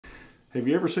Have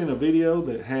you ever seen a video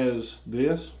that has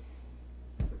this?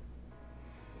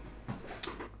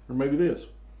 Or maybe this?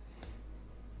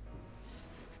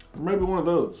 Or maybe one of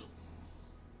those?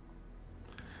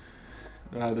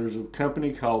 There's a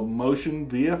company called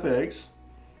MotionVFX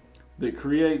that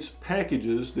creates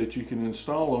packages that you can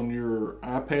install on your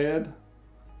iPad,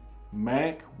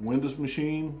 Mac, Windows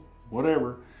machine,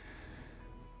 whatever,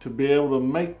 to be able to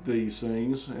make these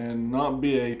things and not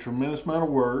be a tremendous amount of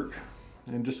work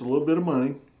and just a little bit of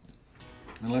money.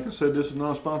 And like I said, this is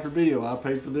not a sponsored video. I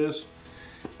paid for this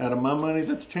out of my money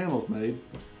that the channel's made,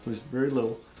 which is very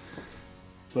little.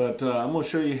 But I'm going to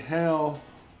show you how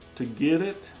to get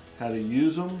it, how to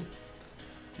use them,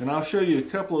 and I'll show you a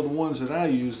couple of the ones that I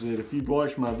use that if you've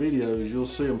watched my videos, you'll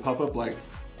see them pop up, like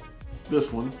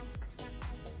this one.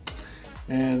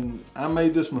 And I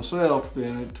made this myself,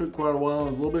 and it took quite a while.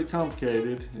 It's a little bit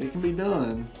complicated. It can be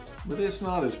done, but it's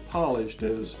not as polished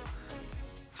as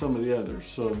some of the others.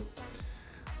 So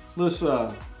let's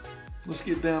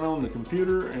get down on the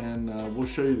computer, and we'll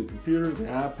show you the computer, the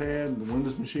iPad, the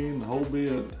Windows machine, the whole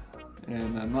bit,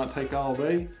 and not take all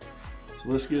day. So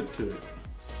let's get to it.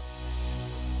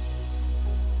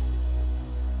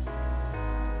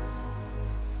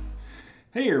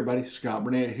 Hey everybody, Scott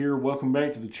Burnette here. Welcome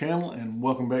back to the channel and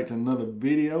welcome back to another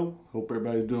video. Hope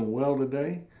everybody's doing well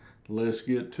today. Let's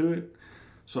get to it.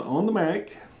 So on the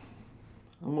Mac,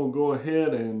 I'm going to go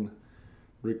ahead and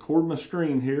record my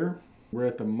screen here. We're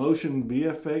at the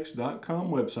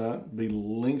MotionVFX.com website. There'll be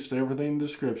links to everything in the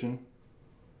description.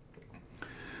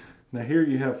 Now here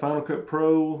you have Final Cut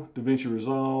Pro, Davinci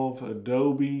Resolve,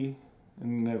 Adobe,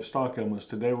 and they have stock elements.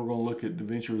 Today we're going to look at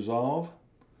Davinci Resolve.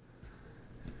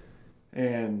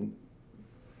 And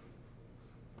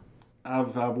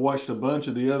I've watched a bunch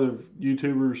of the other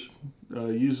YouTubers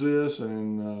use this,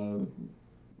 and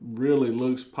really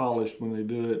looks polished when they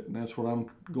do it, and that's what I'm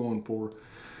going for.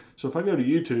 So if I go to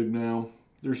YouTube now,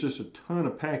 there's just a ton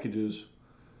of packages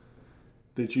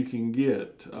that you can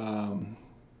get.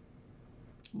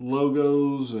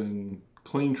 Logos and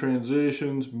clean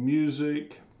transitions,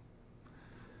 music.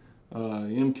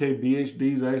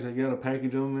 MKBHD's actually got a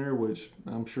package on there, which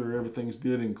I'm sure everything's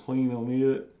good and clean on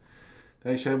it.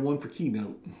 They actually have one for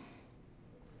Keynote.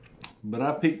 But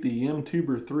I picked the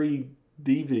MTuber3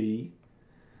 DV.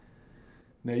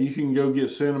 Now you can go get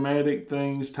cinematic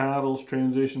things, titles,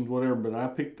 transitions, whatever, but I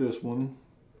picked this one.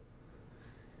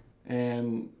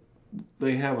 And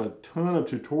they have a ton of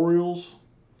tutorials.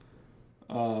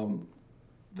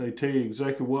 They tell you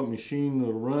exactly what machine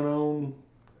it'll run on.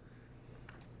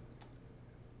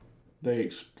 They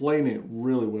explain it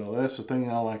really well. That's the thing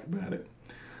I like about it.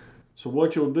 So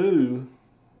what you'll do,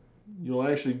 you'll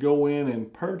actually go in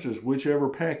and purchase whichever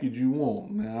package you want.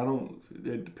 Now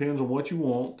it depends on what you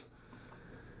want.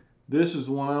 This is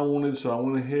the one I wanted, so I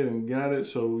went ahead and got it,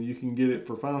 so you can get it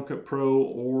for Final Cut Pro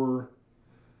or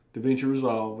Davinci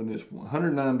Resolve, and it's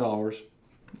 $109. A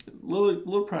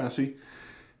little pricey.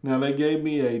 Now they gave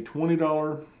me a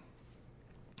 $20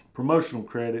 promotional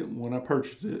credit when I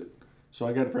purchased it. So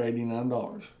I got it for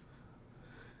 $89.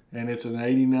 And it's an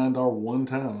 $89 one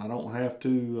time. I don't have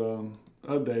to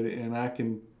update it, and I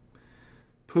can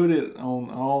put it on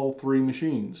all three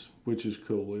machines, which is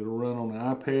cool. It'll run on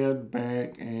iPad,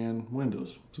 Mac, and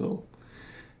Windows. So,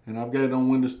 and I've got it on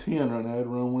Windows 10 right now.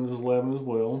 It'll run on Windows 11 as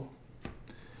well.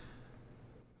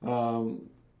 And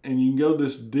you can go to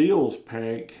this deals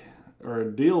pack or a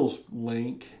deals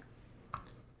link,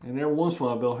 and every once in a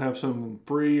while they'll have something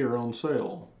free or on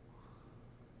sale.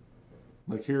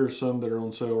 Like here are some that are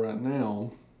on sale right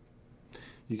now.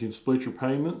 You can split your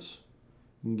payments,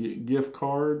 you can get gift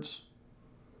cards,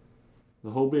 the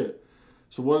whole bit.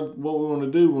 So what we want to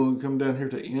do when we come down here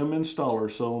to MInstaller,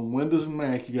 so on Windows and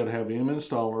Mac you got to have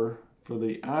MInstaller. For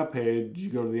the iPad, you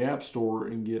go to the App Store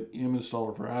and get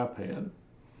MInstaller for iPad.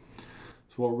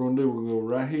 So what we're going to do, we're going to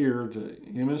go right here to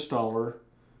MInstaller,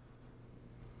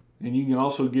 and you can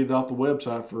also get it off the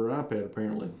website for iPad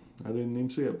apparently. I didn't even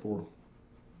see it before.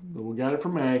 But we got it for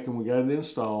Mac and we got it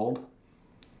installed,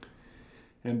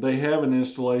 and they have an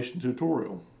installation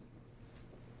tutorial,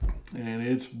 and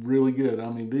it's really good. I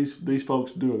mean, these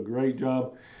folks do a great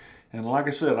job, and like I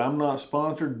said, I'm not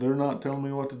sponsored. They're not telling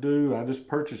me what to do. I just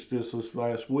purchased this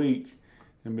last week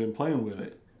and been playing with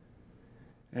it.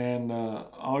 And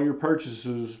all your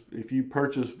purchases, if you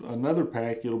purchase another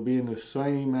pack, it'll be in the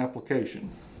same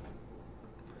application.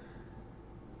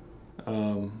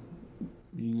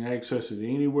 You can access it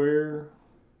anywhere,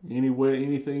 any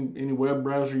web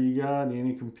browser you got,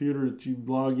 any computer that you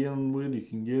log in with, you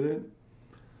can get it.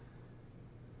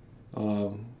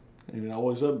 And it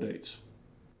always updates.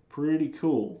 Pretty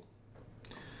cool.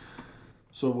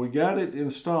 So we got it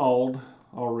installed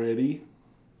already.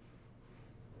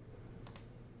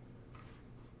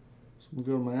 So we'll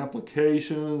go to my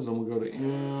applications, and we'll go to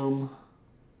M.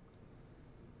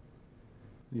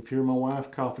 If you hear my wife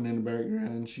coughing in the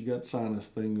background, she got sinus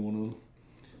thing going on.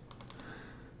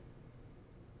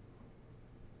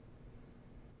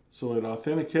 So it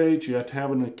authenticates. You have to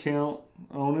have an account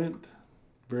on it.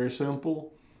 Very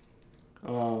simple.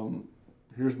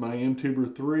 Here's my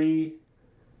MTuber3.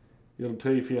 It'll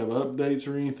tell you if you have updates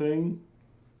or anything.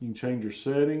 You can change your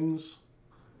settings.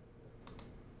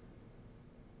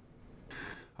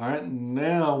 Alright,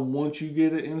 now once you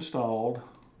get it installed,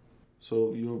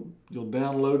 so you'll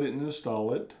download it and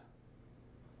install it.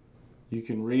 You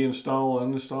can reinstall,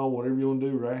 uninstall, whatever you want to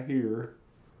do right here.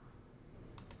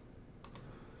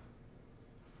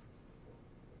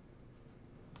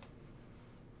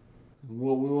 And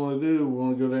what we want to do, we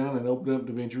want to go down and open up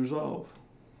Davinci Resolve.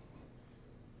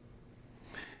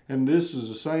 And this is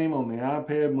the same on the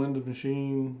iPad, Windows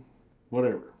machine,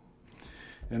 whatever.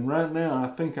 And right now, I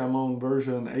think I'm on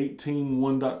version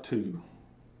 18.1.2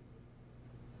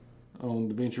 on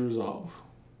Davinci Resolve.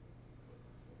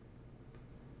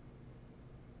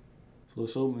 So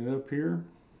let's open it up here.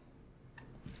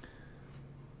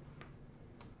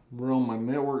 We're on my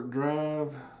network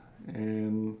drive,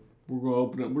 and we're going to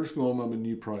open up. We're just going to open up a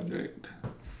new project.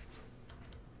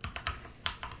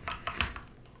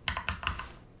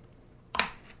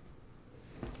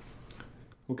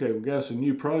 Okay, we've got us a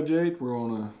new project. We're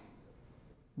going to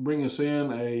bring us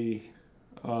in a,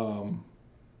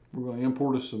 we're going to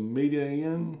import us some media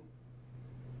in.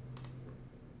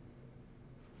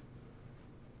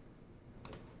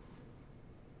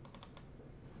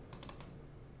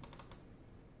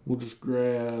 We'll just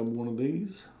grab one of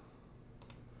these.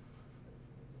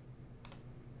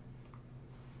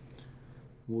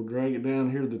 We'll drag it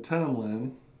down here to the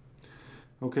timeline.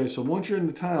 Okay, so once you're in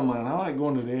the timeline, I like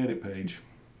going to the edit page.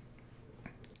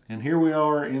 And here we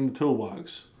are in the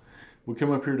toolbox. We come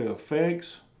up here to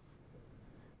effects.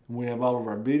 And we have all of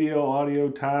our video, audio,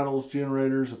 titles,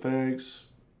 generators,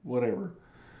 effects, whatever.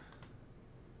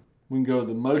 We can go to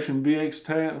the MotionVFX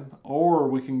tab, or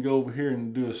we can go over here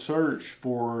and do a search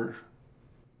for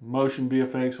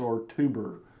MotionVFX or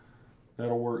Tuber.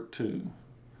 That'll work too.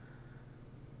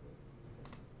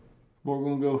 But we're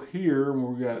going to go here, and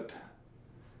we've got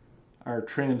our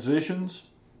transitions.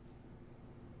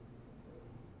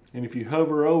 And if you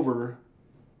hover over,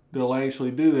 they'll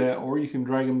actually do that, or you can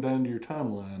drag them down to your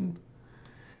timeline.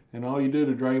 And all you do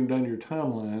to drag them down to your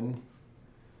timeline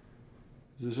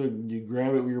is this, you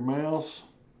grab it with your mouse,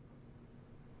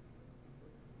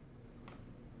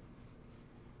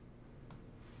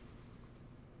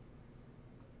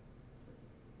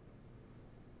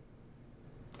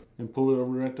 and pull it over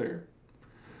right there.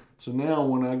 So now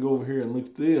when I go over here and look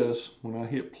at this, when I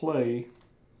hit play,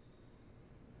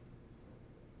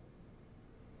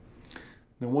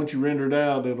 now once you render it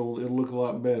out, it'll look a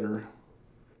lot better.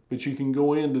 But you can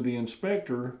go into the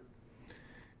inspector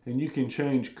and you can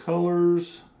change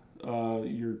colors,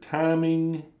 your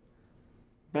timing,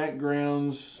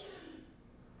 backgrounds.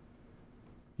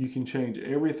 You can change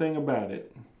everything about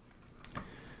it.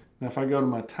 Now if I go to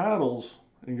my titles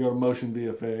and go to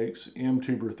MotionVFX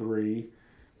MTuber3,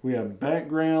 we have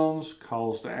backgrounds,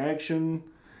 calls to action,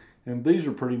 and these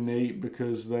are pretty neat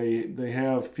because they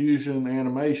have fusion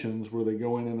animations where they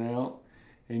go in and out,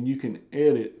 and you can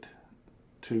edit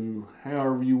to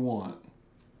however you want.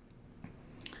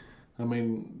 I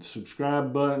mean,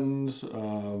 subscribe buttons,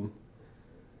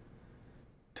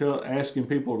 asking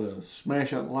people to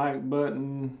smash that like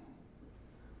button.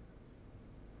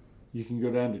 You can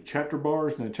go down to chapter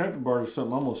bars. Now, chapter bars is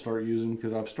something I'm going to start using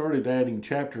because I've started adding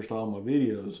chapters to all my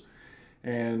videos.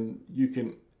 And you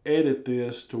can edit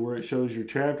this to where it shows your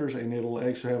chapters, and it'll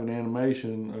actually have an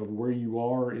animation of where you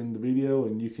are in the video,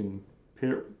 and you can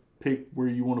pick where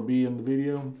you want to be in the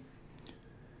video.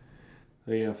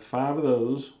 They have 5 of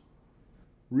those.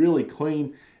 Really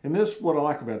clean. And this is what I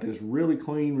like about this. Really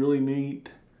clean, really neat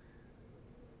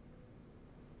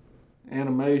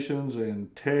animations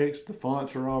and text. The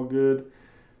fonts are all good.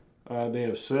 They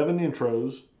have 7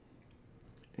 intros,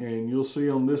 and you'll see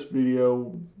on this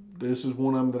video, this is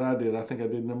one of them that I did. I think I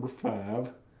did number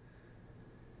 5,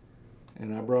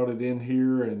 and I brought it in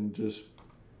here and just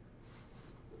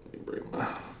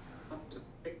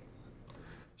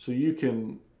so you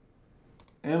can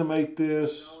animate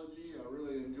this. I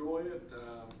really enjoy it,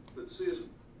 but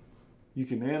you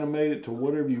can animate it to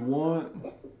whatever you want.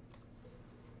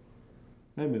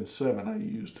 May have been 7 I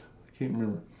used. I can't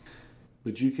remember.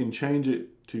 But you can change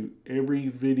it to every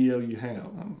video you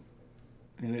have.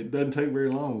 and it doesn't take very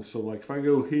long. So like if I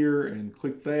go here and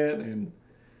click that, and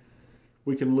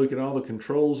we can look at all the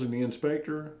controls in the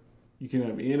inspector. You can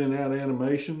have in and out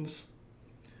animations,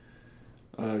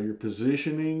 your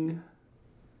positioning,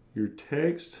 your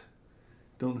text.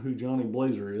 Don't know who Johnny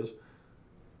Blazer is.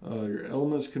 Your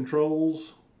elements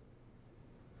controls.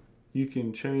 You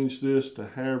can change this to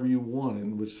however you want,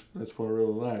 and which that's what I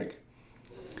really like.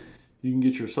 You can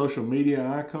get your social media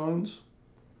icons.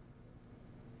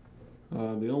 The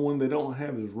only one they don't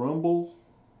have is Rumble,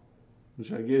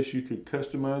 which I guess you could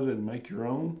customize it and make your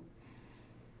own.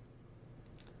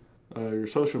 Your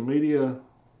social media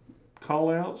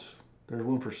callouts. There's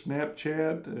one for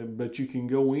Snapchat, but you can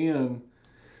go in.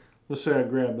 Let's say I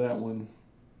grab that one.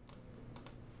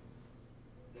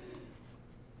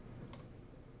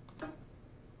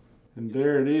 And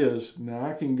there it is. Now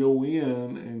I can go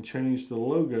in and change the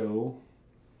logo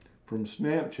from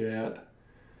Snapchat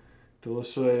to,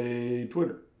 let's say,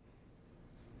 Twitter.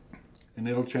 And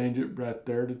it'll change it right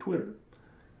there to Twitter.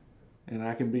 And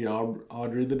I can be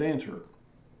Audrey the Dancer.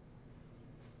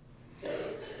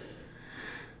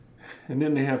 And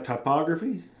then they have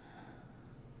typography,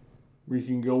 where you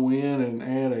can go in and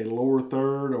add a lower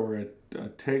third or a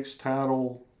text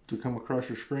title to come across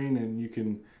your screen, and you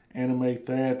can animate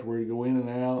that to where you go in and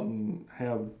out and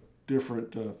have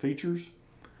different features.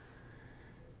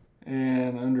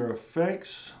 And under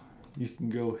effects, you can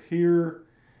go here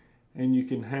and you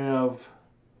can have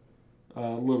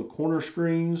little corner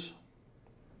screens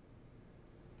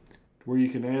where you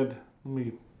can add, let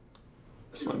me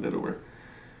slide that over.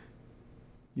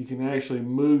 You can actually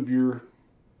move your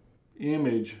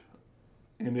image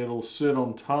and it'll sit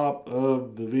on top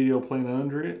of the video playing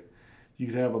under it. You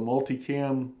could have a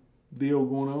multicam deal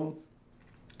going on.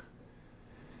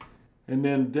 And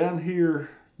then down here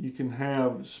you can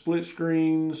have split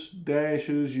screens,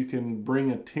 dashes. You can bring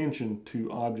attention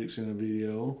to objects in a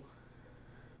video.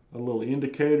 A little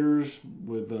indicators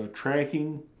with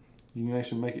tracking. You can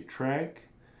actually make it track.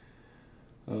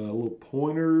 Little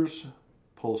pointers,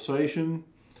 pulsation.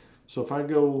 So if I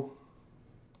go,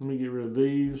 let me get rid of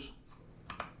these,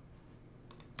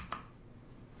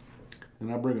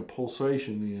 and I bring a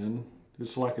pulsation in.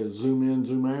 It's like a zoom in,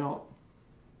 zoom out.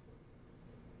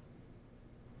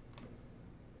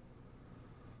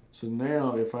 So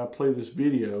now if I play this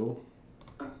video,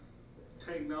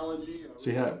 technology,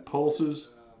 see how it pulses?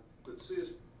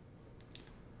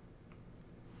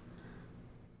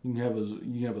 You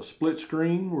can have a split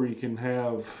screen where you can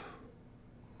have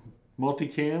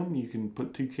multicam. You can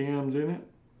put two cams in it.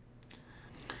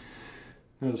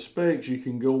 Now the specs, you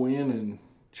can go in and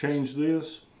change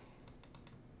this.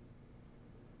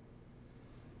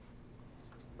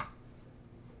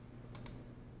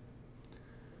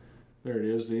 There it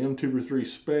is, the MTuber3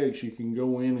 specs. You can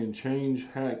go in and change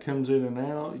how it comes in and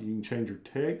out. You can change your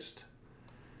text.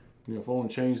 You know, if I want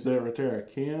to change that right there,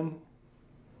 I can.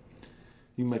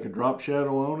 You can make a drop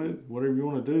shadow on it, whatever you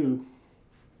want to do.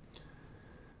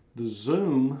 The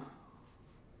zoom,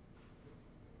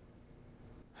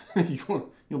 you want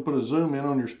to put a zoom in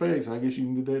on your specs, I guess you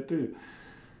can do that too.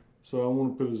 So I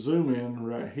want to put a zoom in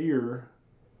right here.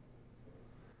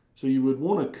 So you would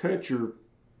want to cut your,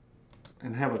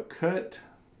 and have a cut,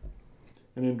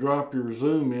 and then drop your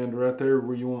zoom in right there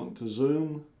where you want it to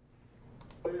zoom.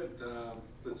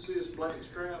 But see this black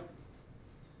strap?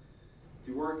 If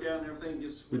you work out and everything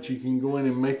gets But you can go in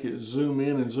and make it zoom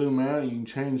in and zoom out. You can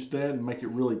change that and make it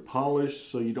really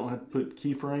polished so you don't have to put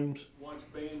keyframes.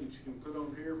 Watch band that you can put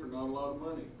on here for not a lot of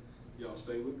money. Y'all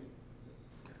stay with me.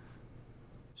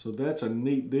 So that's a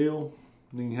neat deal.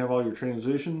 Then you have all your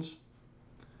transitions.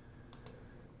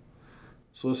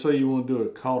 So let's say you want to do a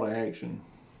call to action.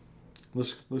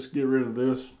 Let's get rid of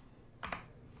this.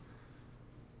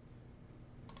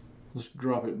 Let's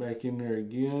drop it back in there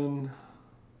again.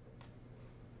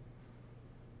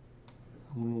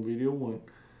 I'm on video 1.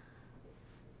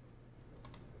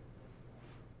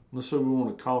 Let's say we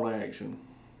want a call to action.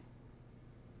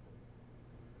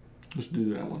 Let's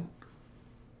do that one.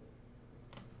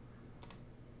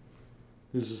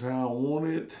 This is how I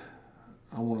want it.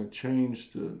 I want to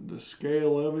change the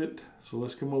scale of it. So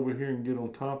let's come over here and get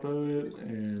on top of it,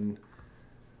 and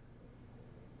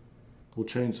we'll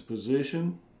change the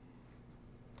position.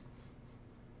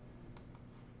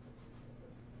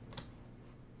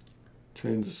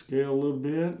 Change the scale a little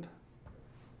bit.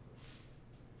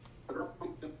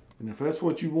 And if that's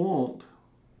what you want,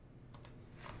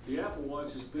 the Apple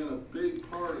Watch has been a big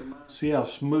part of my... See how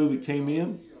smooth it came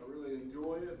in? I really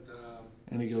enjoy it.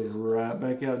 And it goes right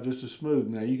back out just as smooth.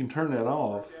 Now you can turn that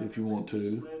off if you want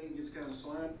to. Gets kind of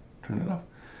slimy. Turn it off.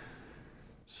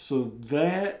 So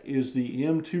that is the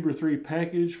MTuber3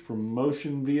 package from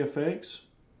MotionVFX.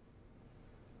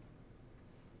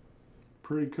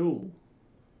 Pretty cool.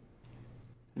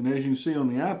 And as you can see on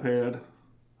the iPad,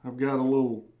 I've got a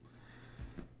little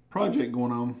project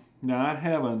going on. Now I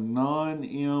have a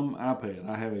non-M iPad.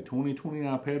 I have a 2020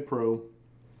 iPad Pro.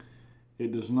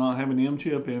 It does not have an M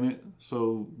chip in it,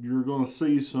 so you're going to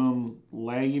see some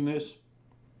lagginess.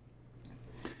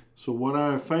 So what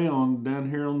I found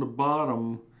down here on the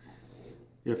bottom,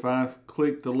 if I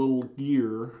click the little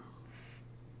gear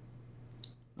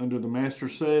under the master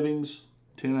settings,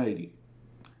 1080.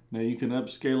 Now you can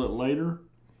upscale it later,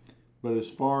 but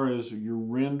as far as your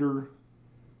render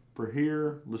for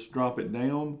here, let's drop it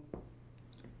down.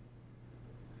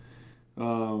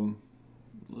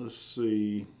 Let's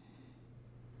see.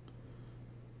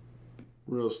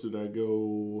 Where else did I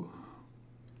go?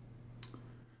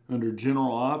 Under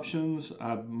general options,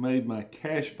 I've made my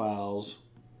cache files.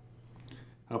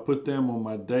 I put them on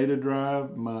my data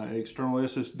drive, my external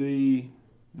SSD,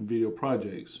 and video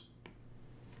projects.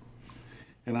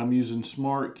 And I'm using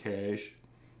Smart Cache.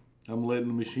 I'm letting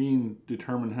the machine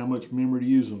determine how much memory to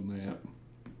use on that.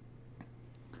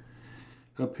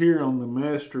 Up here on the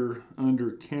master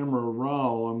under camera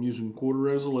raw, I'm using quarter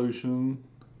resolution.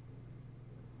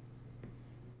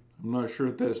 I'm not sure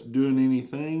if that's doing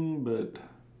anything, but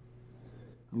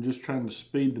I'm just trying to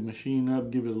speed the machine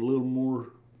up, give it a little more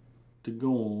to go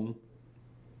on.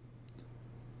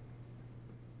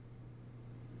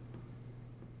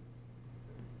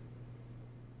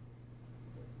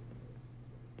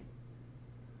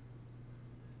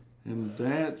 And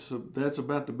that's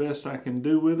about the best I can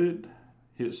do with it.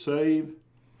 Hit save.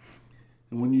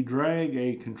 And when you drag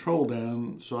a control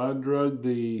down, so I drug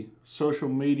the Social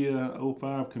Media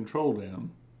 05 control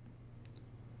down.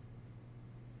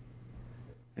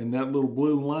 And that little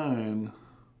blue line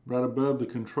right above the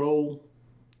control,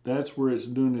 that's where it's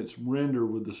doing its render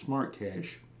with the Smart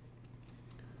Cache.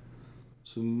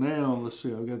 So now, let's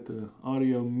see, I've got the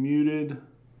audio muted.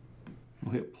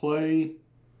 I'll hit play.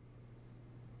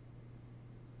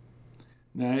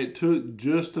 Now it took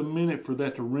just a minute for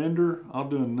that to render. I'll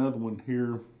do another one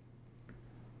here.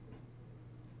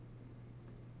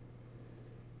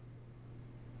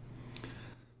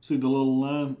 See the little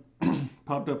line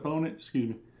popped up on it? Excuse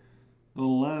me. The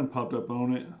little line popped up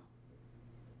on it.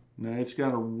 Now it's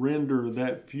got to render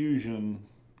that fusion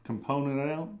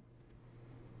component out.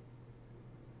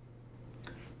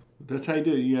 That's how you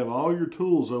do it. You have all your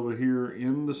tools over here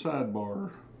in the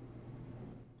sidebar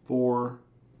for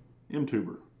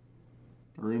MTuber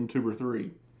or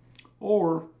MTuber3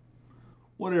 or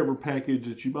whatever package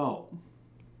that you bought.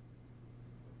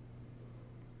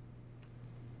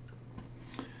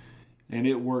 And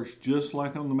it works just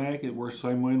like on the Mac. It works the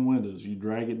same way in Windows. You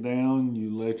drag it down,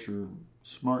 you let your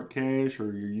Smart Cache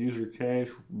or your user cache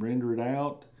render it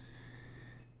out,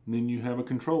 and then you have a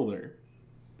control there.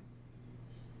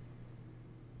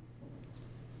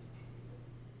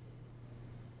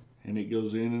 And it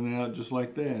goes in and out just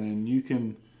like that. And you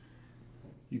can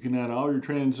add all your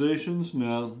transitions.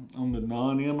 Now on the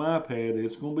non-M iPad,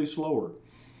 it's going to be slower,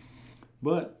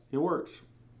 but it works.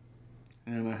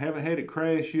 And I haven't had it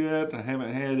crash yet. I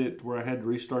haven't had it where I had to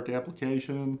restart the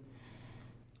application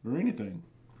or anything.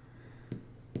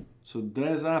 So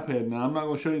that's iPad. Now I'm not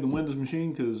going to show you the Windows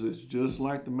machine because it's just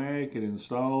like the Mac. It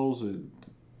installs it.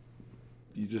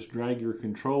 You just drag your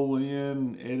control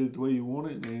in, edit the way you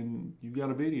want it, and you've got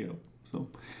a video. So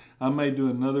I may do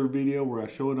another video where I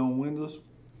show it on Windows.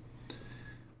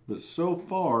 But so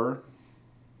far,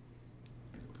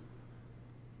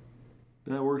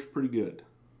 that works pretty good.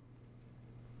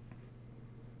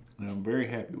 And I'm very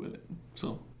happy with it.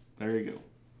 So there you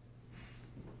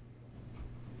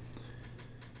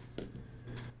go.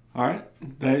 All right,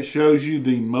 that shows you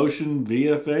the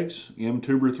MotionVFX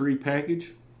MTuber3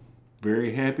 package.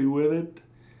 Very happy with it,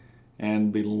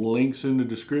 and be links in the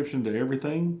description to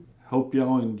everything. Hope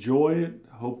y'all enjoy it.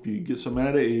 Hope you get some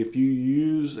out of it. If you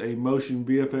use a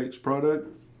MotionVFX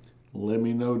product, let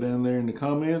me know down there in the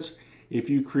comments. If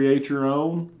you create your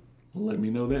own, let me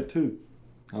know that too.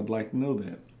 I'd like to know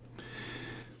that.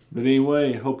 But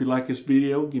anyway, hope you like this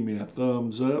video. Give me a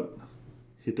thumbs up.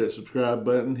 Hit that subscribe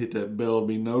button. Hit that bell to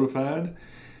be notified.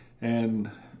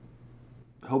 And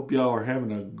hope y'all are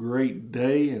having a great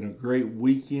day and a great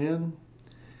weekend.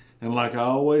 And like I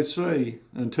always say,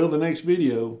 until the next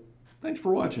video, thanks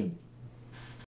for watching.